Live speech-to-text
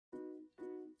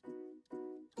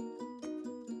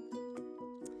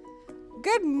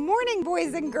Good morning,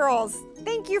 boys and girls.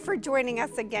 Thank you for joining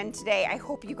us again today. I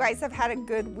hope you guys have had a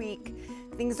good week.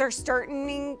 Things are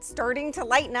starting to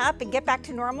lighten up and get back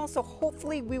to normal, so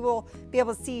hopefully we will be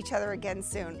able to see each other again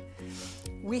soon.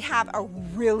 We have a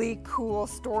really cool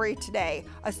story today,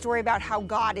 a story about how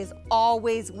God is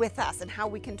always with us and how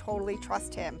we can totally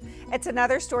trust Him. It's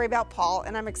another story about Paul,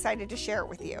 and I'm excited to share it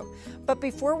with you. But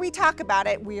before we talk about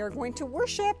it, we are going to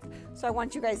worship. So I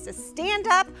want you guys to stand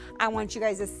up, I want you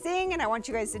guys to sing, and I want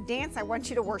you guys to dance. I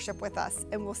want you to worship with us,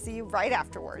 and we'll see you right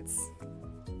afterwards.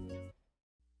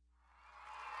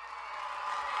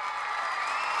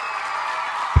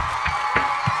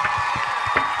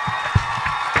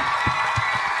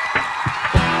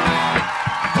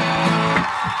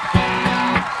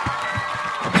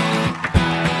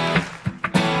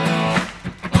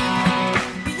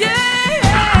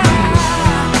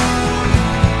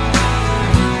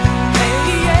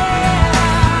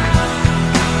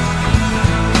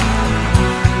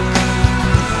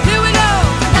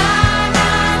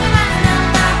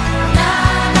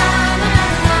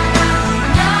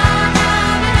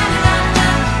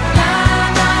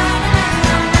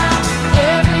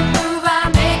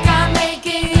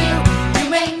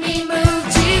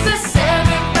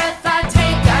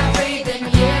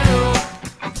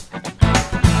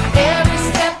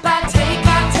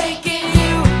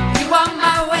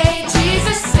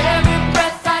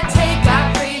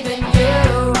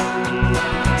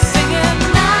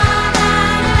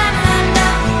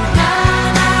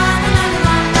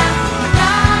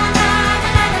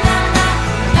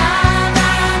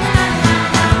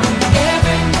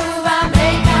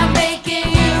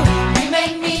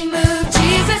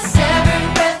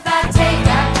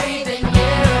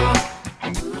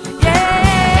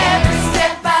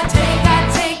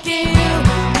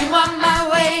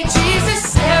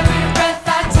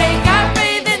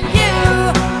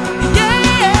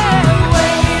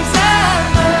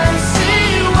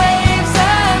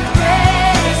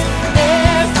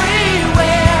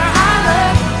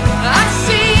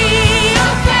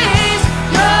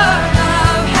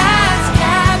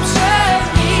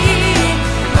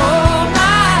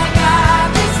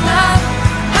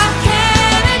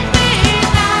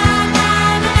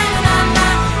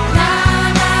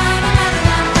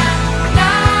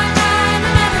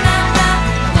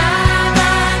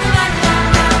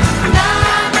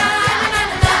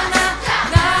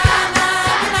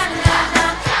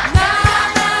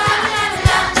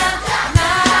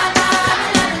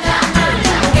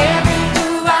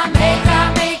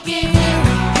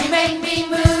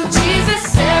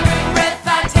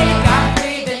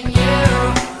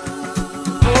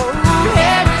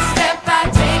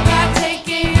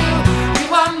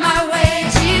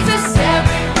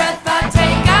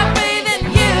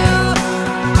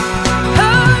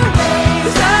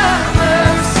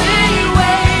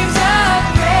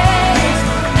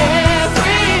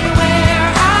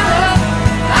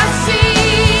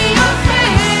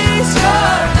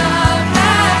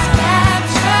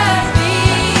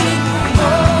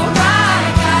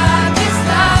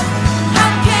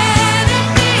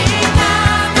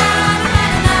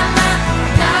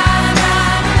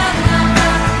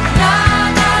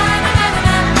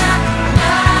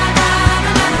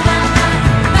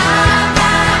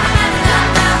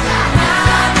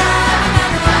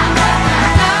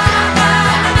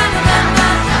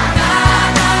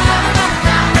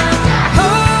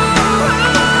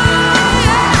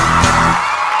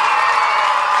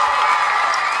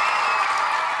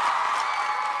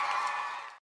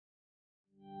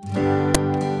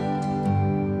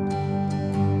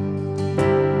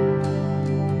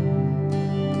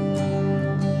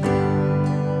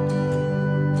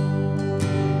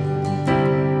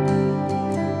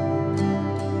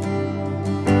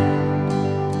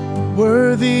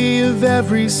 Worthy of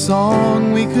every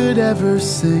song we could ever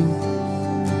sing,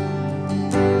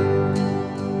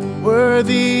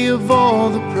 worthy of all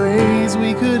the praise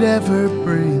we could ever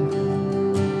bring,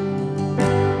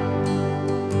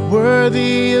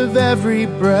 worthy of every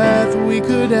breath we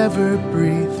could ever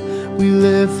breathe. We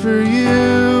live for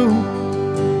you.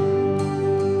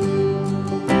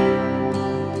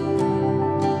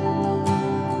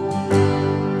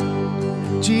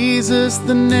 Jesus,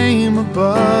 the name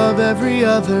above every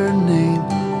other name.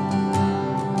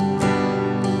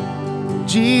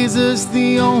 Jesus,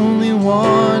 the only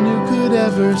one who could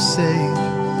ever save.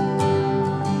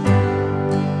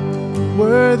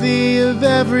 Worthy of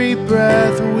every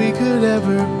breath we could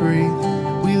ever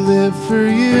breathe. We live for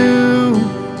you.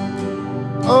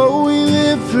 Oh, we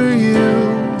live for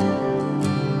you.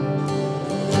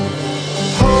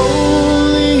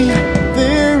 Holy,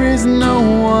 there is no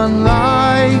one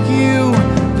like you.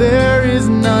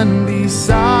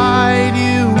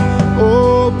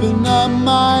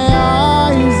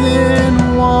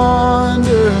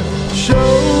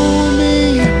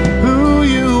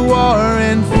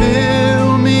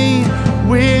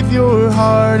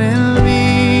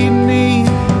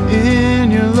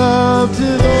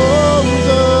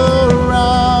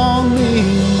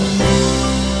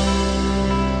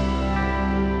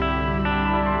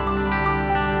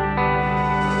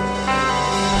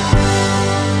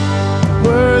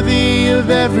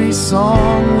 every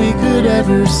song we could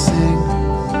ever sing.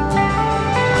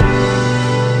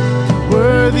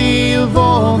 Worthy of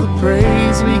all the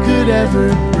praise we could ever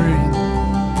bring.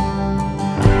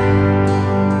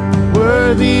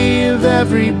 Worthy of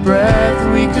every breath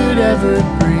we could ever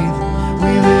breathe.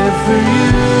 We live for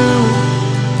you.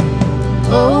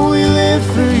 Oh, we live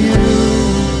for you.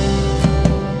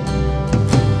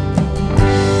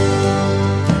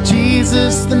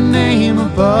 Jesus, the name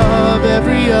above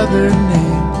every other name.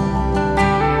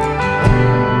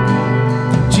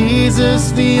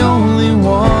 Jesus, the only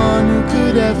one who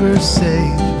could ever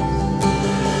save.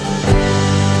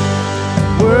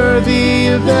 Worthy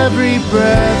of every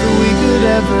breath we could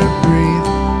ever breathe.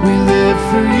 We live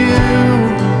for you.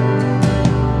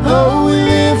 Oh, we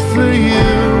live for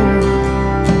you.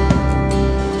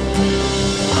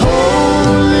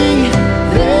 Holy,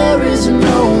 there is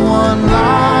no one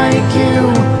like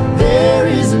you. There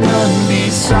is none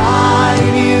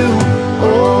beside you.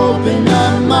 Open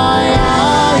up my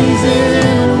eyes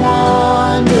in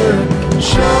wonder.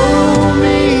 Show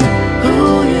me who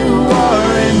you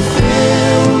are and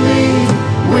fill me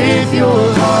with your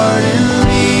heart and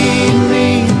lead me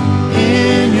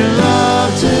in your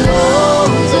love to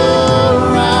those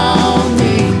around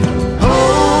me.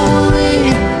 Holy,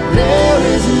 there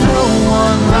is no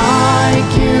one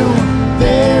like you.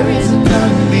 There is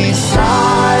none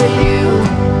beside you.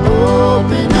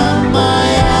 Open up my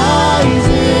eyes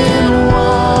in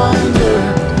wonder.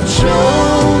 Show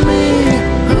me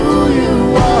who you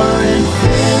are and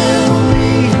fill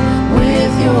me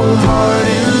with your heart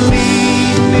and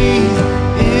lead me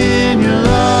in your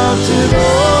love to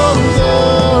those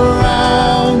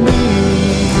around me.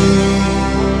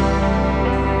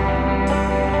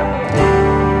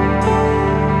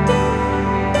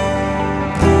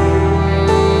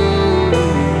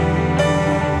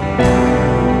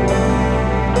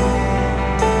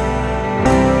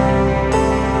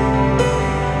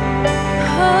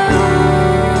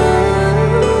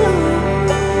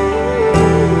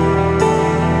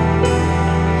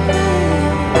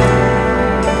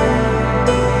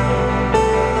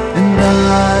 And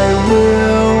I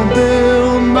will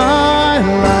build my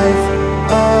life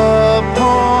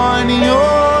upon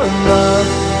your love.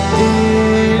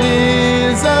 It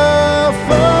is a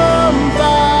firm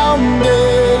foundation.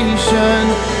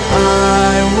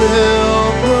 I will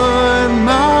put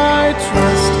my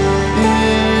trust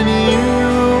in you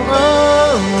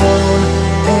alone,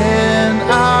 and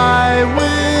I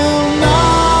will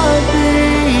not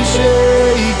be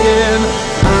shaken.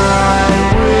 I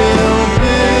will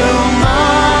build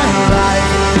my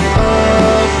life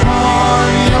upon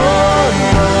your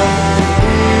love.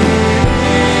 It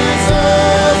is a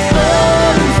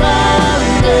firm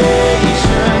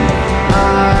foundation.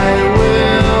 I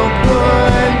will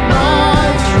put my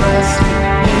trust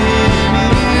in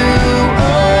you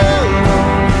alone,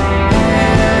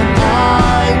 and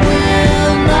I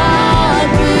will not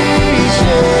be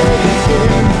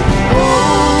shaken.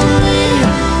 Holy,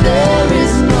 there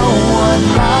is no one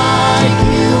like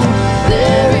you.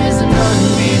 There is none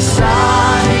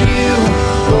beside you.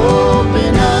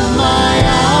 Open up my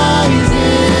eyes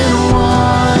in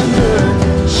wonder.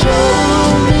 Show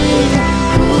me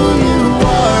who you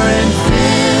are and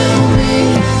fill me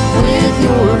with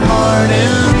your heart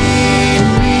and lead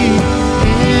me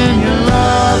in your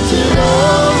love to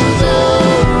those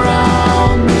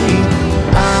around me.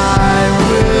 I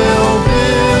will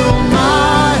build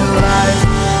my life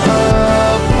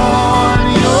upon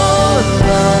your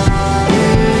love.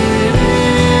 It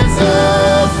is a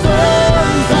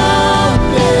firm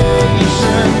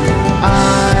foundation.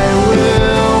 I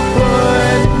will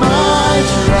put my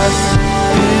trust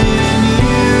in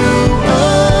you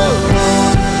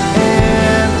alone,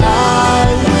 and I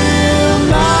will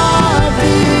not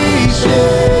be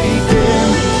shaken.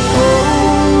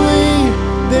 Holy,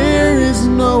 there is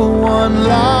no one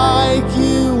like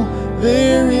you.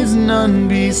 There is none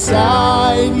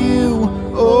beside you.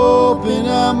 Open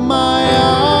up my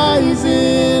eyes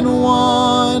in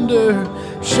wonder.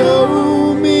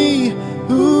 Show me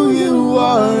who you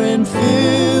are and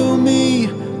fill me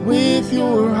with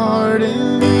your heart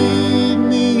and lead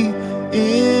me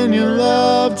in your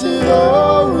love to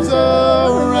those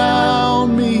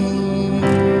around me.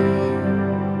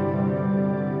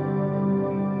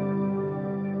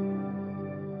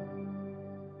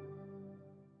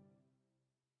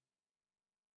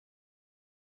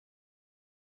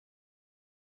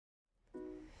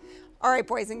 All right,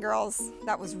 boys and girls,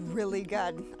 that was really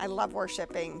good. I love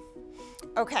worshiping.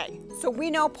 Okay, so we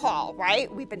know Paul,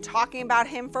 right? We've been talking about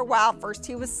him for a while. First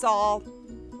he was Saul,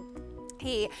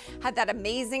 He had that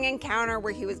amazing encounter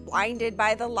where he was blinded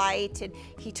by the light, and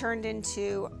he turned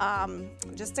into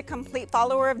just a complete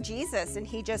follower of Jesus, and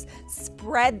he just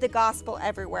spread the gospel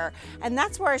everywhere. And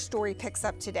that's where our story picks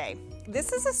up today.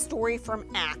 This is a story from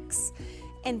Acts.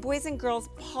 And boys and girls,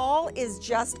 Paul is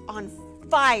just on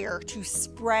fire to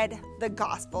spread the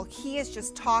gospel. He is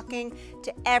just talking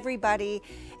to everybody.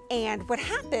 And what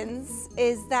happens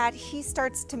is that he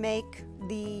starts to make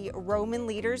the Roman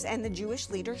leaders and the Jewish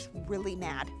leaders really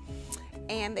mad.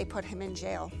 And they put him in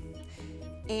jail.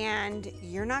 And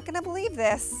you're not going to believe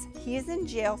this. He is in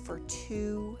jail for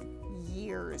 2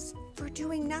 years for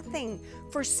doing nothing,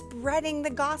 for spreading the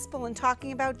gospel and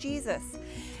talking about Jesus.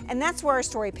 And that's where our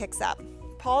story picks up.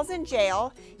 Paul's in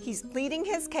jail. He's pleading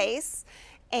his case,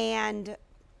 and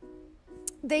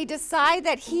they decide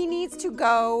that he needs to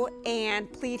go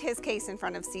and plead his case in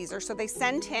front of Caesar. So they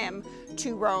send him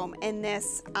to Rome, and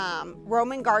this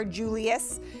Roman guard,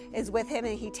 Julius, is with him,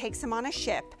 and he takes him on a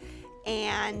ship.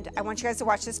 And I want you guys to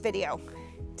watch this video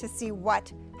to see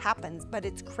what happens, but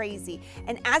it's crazy.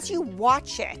 And as you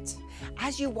watch it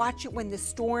when the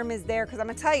storm is there, because I'm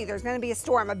gonna tell you, there's gonna be a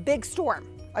storm, a big storm,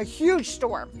 a huge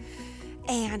storm.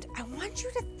 And I want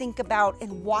you to think about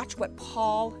and watch what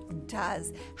Paul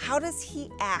does. How does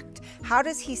he act? How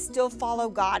does he still follow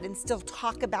God and still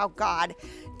talk about God?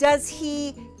 Does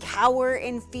he cower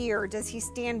in fear? Does he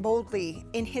stand boldly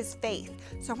in his faith?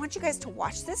 So I want you guys to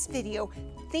watch this video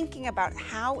thinking about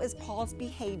how is Paul's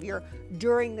behavior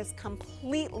during this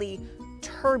completely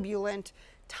turbulent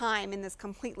time, in this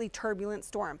completely turbulent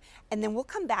storm. And then we'll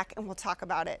come back and we'll talk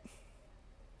about it.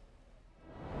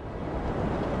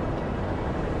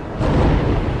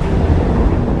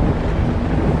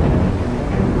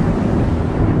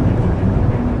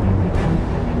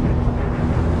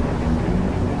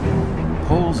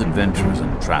 Paul's adventures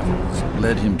and travels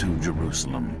led him to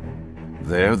Jerusalem.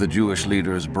 There, the Jewish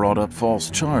leaders brought up false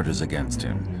charges against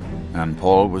him, and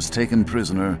Paul was taken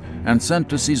prisoner and sent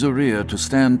to Caesarea to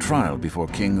stand trial before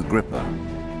King Agrippa.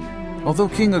 Although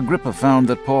King Agrippa found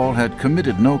that Paul had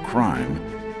committed no crime,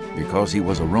 because he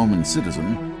was a Roman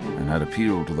citizen and had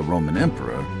appealed to the Roman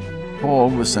emperor, Paul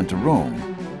was sent to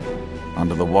Rome.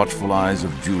 Under the watchful eyes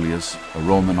of Julius, a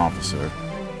Roman officer,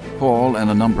 Paul and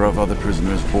a number of other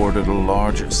prisoners boarded a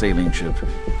large sailing ship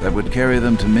that would carry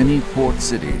them to many port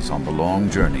cities on the long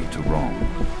journey to Rome.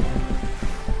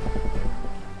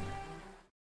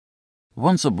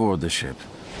 Once aboard the ship,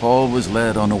 Paul was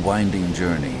led on a winding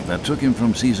journey that took him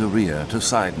from Caesarea to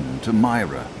Sidon, to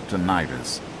Myra, to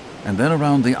Cnidus, and then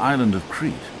around the island of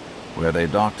Crete, where they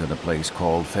docked at a place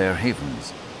called Fair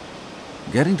Havens.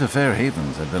 Getting to Fair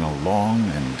Havens had been a long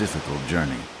and difficult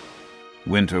journey.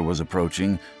 Winter was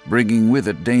approaching, bringing with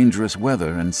it dangerous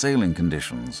weather and sailing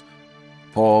conditions.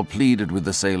 Paul pleaded with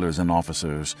the sailors and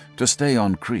officers to stay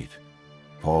on Crete.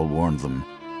 Paul warned them,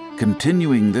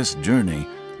 "Continuing this journey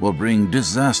will bring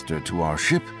disaster to our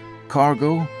ship,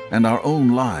 cargo, and our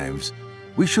own lives.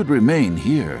 We should remain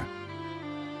here."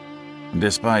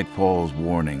 Despite Paul's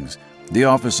warnings, the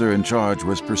officer in charge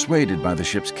was persuaded by the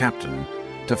ship's captain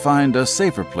to find a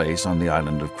safer place on the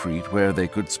island of Crete where they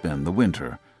could spend the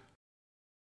winter.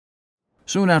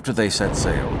 Soon after they set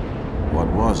sail, what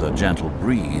was a gentle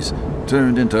breeze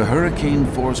turned into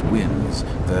hurricane-force winds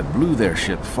that blew their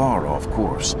ship far off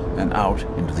course and out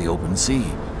into the open sea.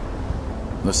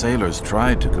 The sailors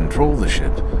tried to control the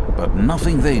ship, but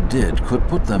nothing they did could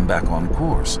put them back on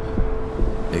course.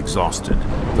 Exhausted,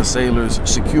 the sailors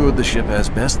secured the ship as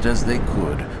best as they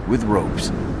could with ropes,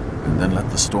 and then let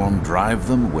the storm drive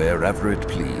them wherever it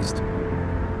pleased.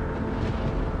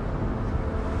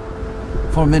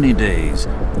 For many days,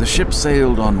 the ship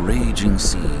sailed on raging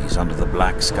seas under the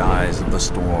black skies of the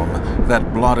storm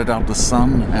that blotted out the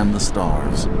sun and the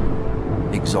stars.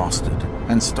 Exhausted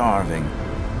and starving,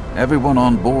 everyone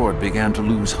on board began to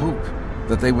lose hope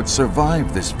that they would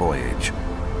survive this voyage.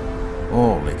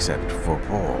 All except for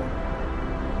Paul.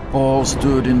 Paul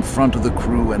stood in front of the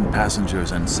crew and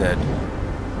passengers and said,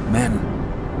 "Men,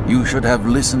 you should have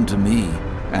listened to me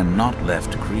and not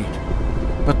left Crete.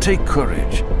 But take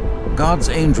courage. God's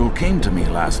angel came to me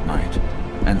last night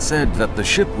and said that the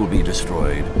ship will be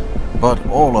destroyed, but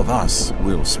all of us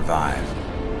will survive.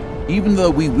 Even though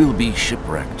we will be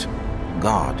shipwrecked,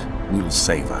 God will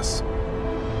save us."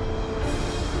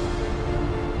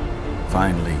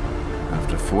 Finally,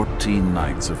 after 14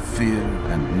 nights of fear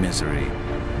and misery,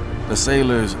 the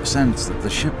sailors sensed that the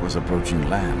ship was approaching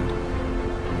land.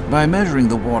 By measuring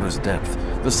the water's depth,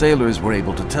 the sailors were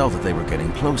able to tell that they were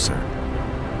getting closer.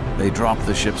 They dropped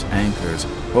the ship's anchors,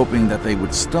 hoping that they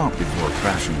would stop before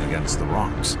crashing against the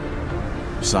rocks.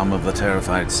 Some of the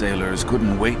terrified sailors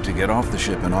couldn't wait to get off the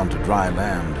ship and onto dry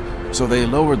land, so they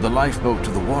lowered the lifeboat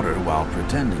to the water while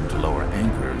pretending to lower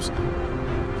anchors.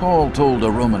 Paul told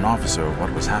a Roman officer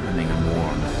what was happening and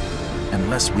warned,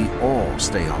 "Unless we all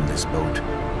stay on this boat,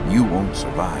 you won't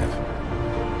survive."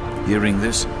 Hearing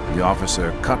this, the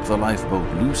officer cut the lifeboat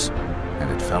loose and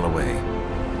it fell away.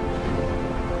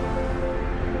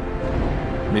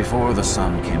 Before the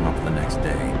sun came up the next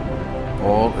day,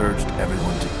 Paul urged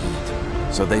everyone to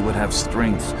eat so they would have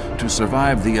strength to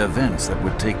survive the events that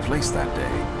would take place that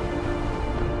day.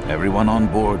 Everyone on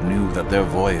board knew that their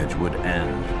voyage would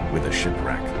end with a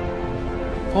shipwreck.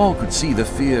 Paul could see the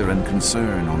fear and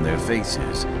concern on their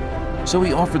faces, so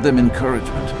he offered them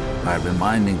encouragement by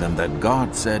reminding them that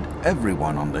God said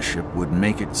everyone on the ship would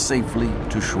make it safely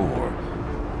to shore.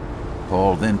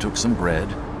 Paul then took some bread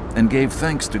and gave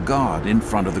thanks to God in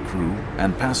front of the crew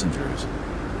and passengers.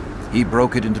 He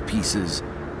broke it into pieces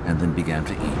and then began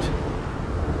to eat.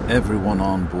 Everyone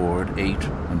on board ate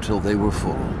until they were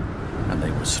full, and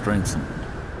they were strengthened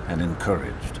and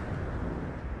encouraged.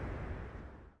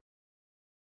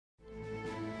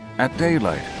 At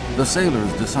daylight, the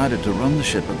sailors decided to run the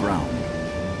ship aground.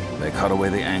 They cut away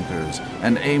the anchors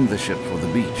and aimed the ship for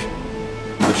the beach.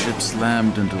 The ship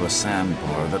slammed into a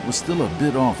sandbar that was still a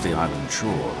bit off the island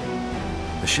shore.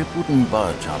 The ship wouldn't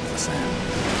budge out of the sand,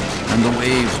 and the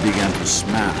waves began to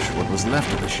smash what was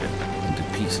left of the ship into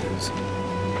pieces.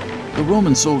 The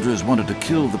Roman soldiers wanted to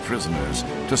kill the prisoners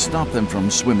to stop them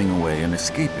from swimming away and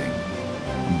escaping.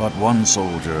 But one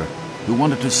soldier, who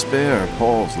wanted to spare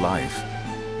Paul's life,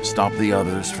 stopped the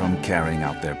others from carrying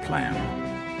out their plan.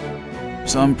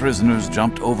 Some prisoners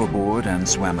jumped overboard and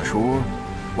swam ashore,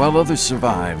 while others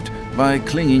survived by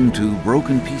clinging to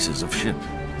broken pieces of ship.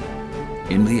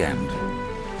 In the end,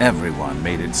 everyone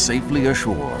made it safely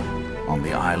ashore on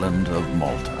the island of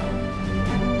Malta.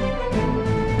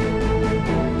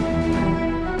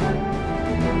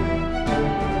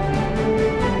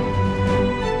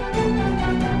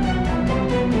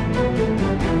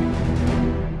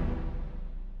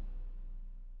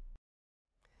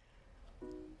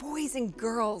 Boys and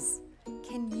girls,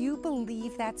 can you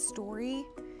believe that story?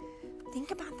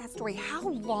 Think about that story. How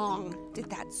long did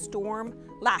that storm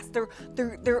last? They're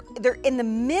in the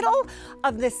middle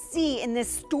of the sea and this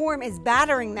storm is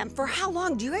battering them. For how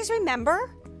long? Do you guys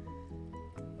remember?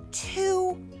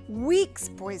 2 weeks,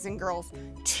 boys and girls.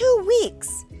 2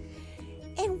 weeks.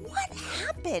 And what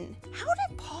happened? How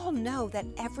did Paul know that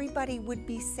everybody would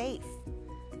be safe?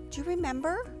 Do you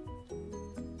remember?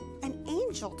 An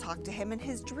angel talked to him in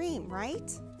his dream,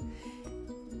 right?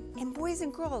 And boys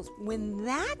and girls, when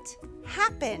that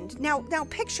happened, now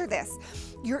picture this.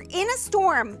 You're in a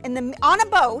storm on a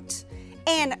boat,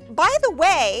 and by the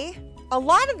way, a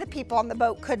lot of the people on the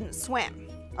boat couldn't swim,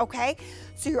 okay?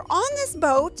 So you're on this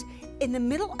boat in the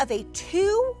middle of a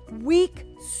 2-week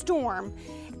storm,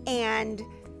 and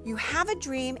you have a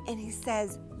dream, and he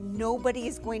says, nobody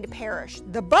is going to perish.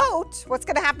 The boat, what's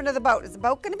gonna happen to the boat? Is the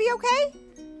boat gonna be okay?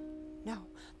 No,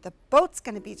 the boat's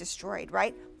gonna be destroyed,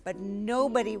 right? But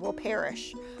nobody will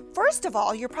perish. First of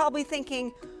all, you're probably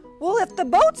thinking, well, if the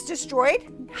boat's destroyed,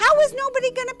 how is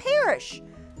nobody gonna perish?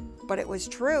 But it was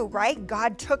true, right?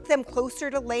 God took them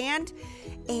closer to land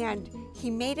and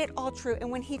he made it all true. And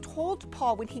when he told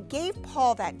Paul, when he gave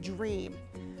Paul that dream,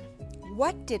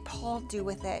 what did Paul do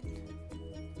with it?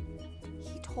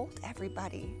 He told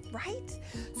everybody, right?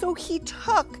 So he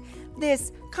took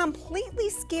this completely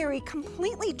scary,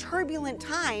 completely turbulent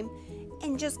time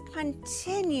and just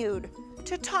continued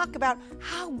to talk about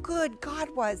how good God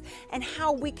was and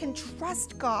how we can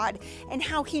trust God and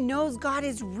how he knows God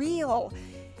is real.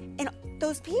 And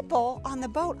those people on the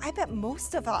boat, I bet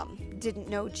most of them didn't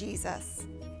know Jesus.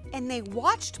 And they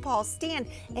watched Paul stand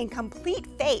in complete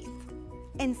faith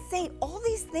and say all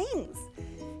these things.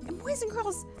 And boys and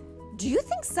girls, do you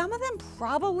think some of them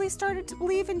probably started to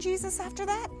believe in Jesus after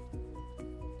that?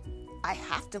 I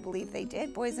have to believe they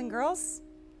did, boys and girls.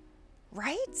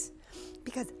 Right?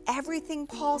 Because everything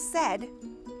Paul said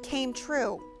came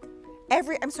true.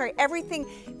 Everything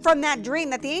from that dream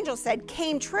that the angel said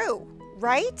came true,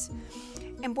 right?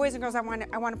 And boys and girls, I want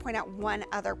to point out one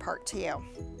other part to you.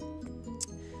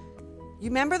 You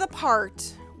remember the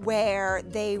part where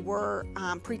they were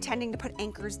pretending to put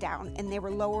anchors down and they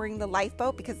were lowering the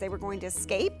lifeboat because they were going to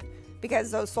escape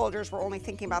because those soldiers were only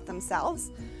thinking about themselves?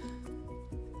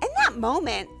 In that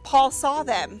moment, Paul saw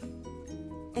them.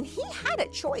 And he had a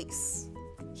choice.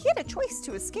 He had a choice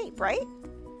to escape, right?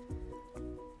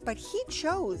 But he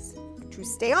chose to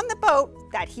stay on the boat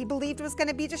that he believed was going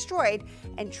to be destroyed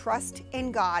and trust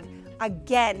in God.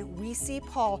 Again, we see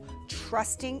Paul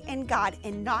trusting in God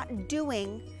and not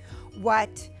doing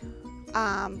what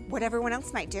everyone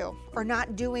else might do, or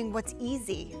not doing what's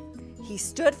easy. He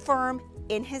stood firm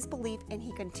in his belief and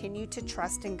he continued to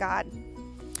trust in God.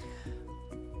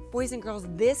 Boys and girls,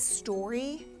 this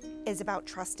story is about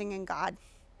trusting in God.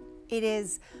 It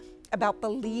is about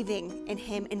believing in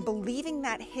him and believing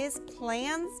that his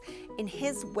plans and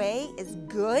his way is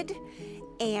good,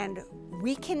 and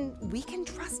we can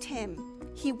trust him.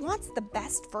 He wants the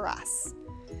best for us,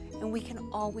 and we can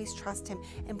always trust him.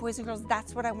 And boys and girls,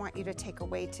 that's what I want you to take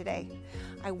away today.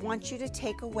 I want you to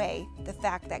take away the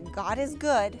fact that God is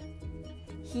good.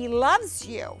 He loves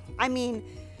you. I mean,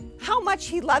 how much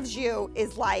he loves you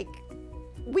is like,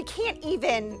 we can't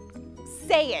even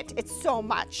say it. It's so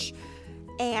much.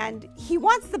 And he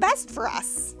wants the best for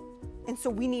us. And so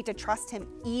we need to trust him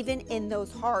even in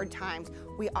those hard times.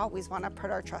 We always want to put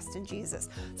our trust in Jesus.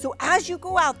 So as you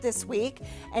go out this week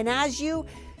and as you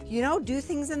do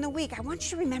things in the week, I want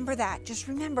you to remember that. Just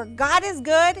remember, God is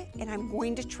good and I'm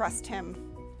going to trust him.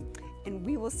 And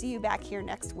we will see you back here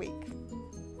next week.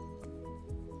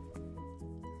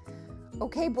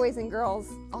 Okay, boys and girls,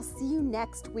 I'll see you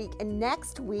next week. And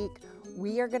next week,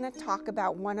 we are going to talk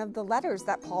about one of the letters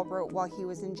that Paul wrote while he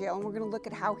was in jail. And we're going to look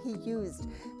at how he used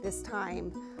this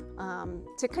time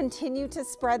to continue to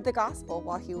spread the gospel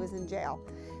while he was in jail.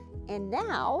 And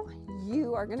now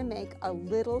you are going to make a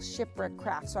little shipwreck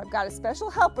craft. So I've got a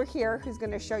special helper here who's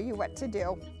going to show you what to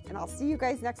do. And I'll see you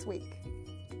guys next week.